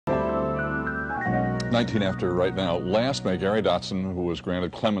19 after right now. Last May, Gary Dotson, who was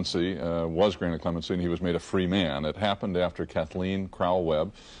granted clemency, and he was made a free man. It happened after Kathleen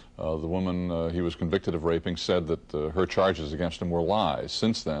Crowell-Webb, the woman he was convicted of raping, said that her charges against him were lies.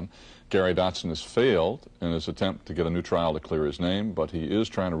 Since then, Gary Dotson has failed in his attempt to get a new trial to clear his name, but he is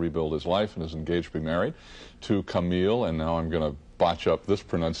trying to rebuild his life and is engaged to be married to Camille, and now I'm going to botch up this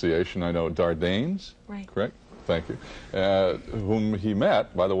pronunciation, I know, Dardanes? Right. Correct? Thank you. Whom he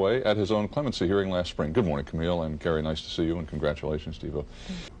met, by the way, at his own clemency hearing last spring. Good morning, Camille, and Gary, nice to see you, and congratulations, Steve-O.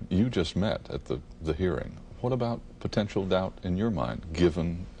 You just met at the hearing. What about potential doubt in your mind,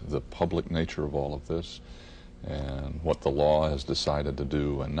 given the public nature of all of this and what the law has decided to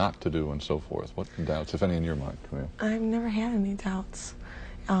do and not to do and so forth? What doubts, if any, in your mind, Camille? I've never had any doubts.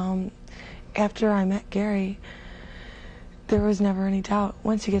 After I met Gary, there was never any doubt.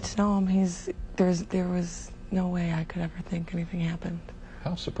 Once you get to know him, there was no way I could ever think anything happened.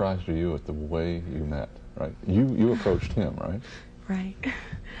 How surprised are you at the way you met, right? You approached him, right? Right.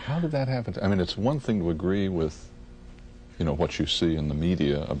 How did that happen? I mean, it's one thing to agree with, you know, what you see in the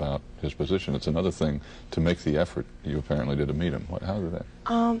media about his position. It's another thing to make the effort you apparently did to meet him. How did that?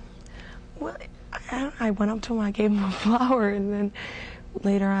 Well, I went up to him, I gave him a flower, and then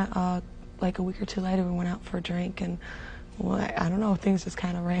later, like a week or two later, we went out for a drink, and well, I don't know, things just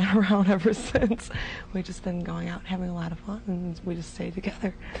kind of ran around ever since. We've just been going out and having a lot of fun, and we just stayed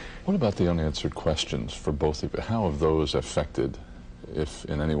together. What about the unanswered questions for both of you? How have those affected, if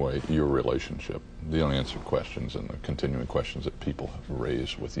in any way, your relationship? The unanswered questions and the continuing questions that people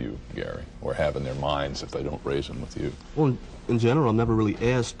raise with you, Gary, or have in their minds if they don't raise them with you. Well, in general, I've never really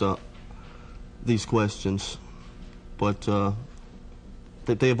asked these questions, but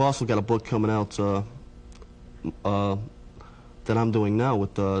they have also got a book coming out that I'm doing now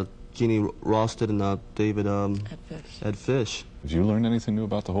with Jeannie Rosted and David Ed Fish. Have you learned anything new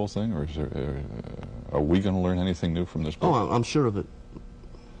about the whole thing, or are we going to learn anything new from this book? Oh, I'm sure of it.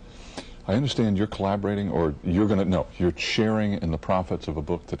 I understand you're collaborating, or you're sharing in the profits of a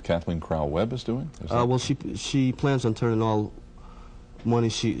book that Kathleen Crowell-Webb is doing? Well, she plans on turning all money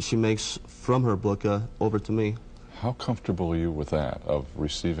she makes from her book over to me. How comfortable are you with that, of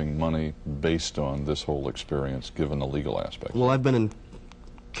receiving money based on this whole experience, given the legal aspect? Well, I've been in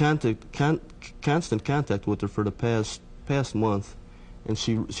constant contact with her for the past month, and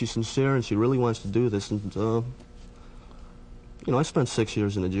she's sincere, and she really wants to do this. And you know, I spent 6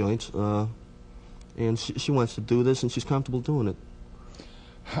 years in the joint, and she wants to do this, and she's comfortable doing it.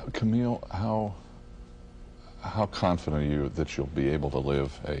 Camille, how confident are you that you'll be able to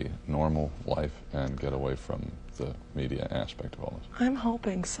live a normal life and get away from the media aspect of all this? I'm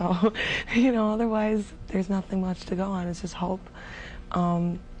hoping so. You know, otherwise there's nothing much to go on. It's just hope.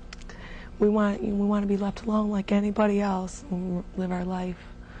 We want to be left alone like anybody else and live our life.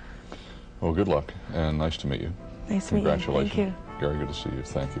 Well, good luck, and nice to meet you. Nice to meet you. Congratulations. Thank you. Gary, good to see you.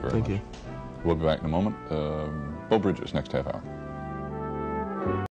 Thank you very much. Thank you. We'll be back in a moment. Bo Bridges, next half hour.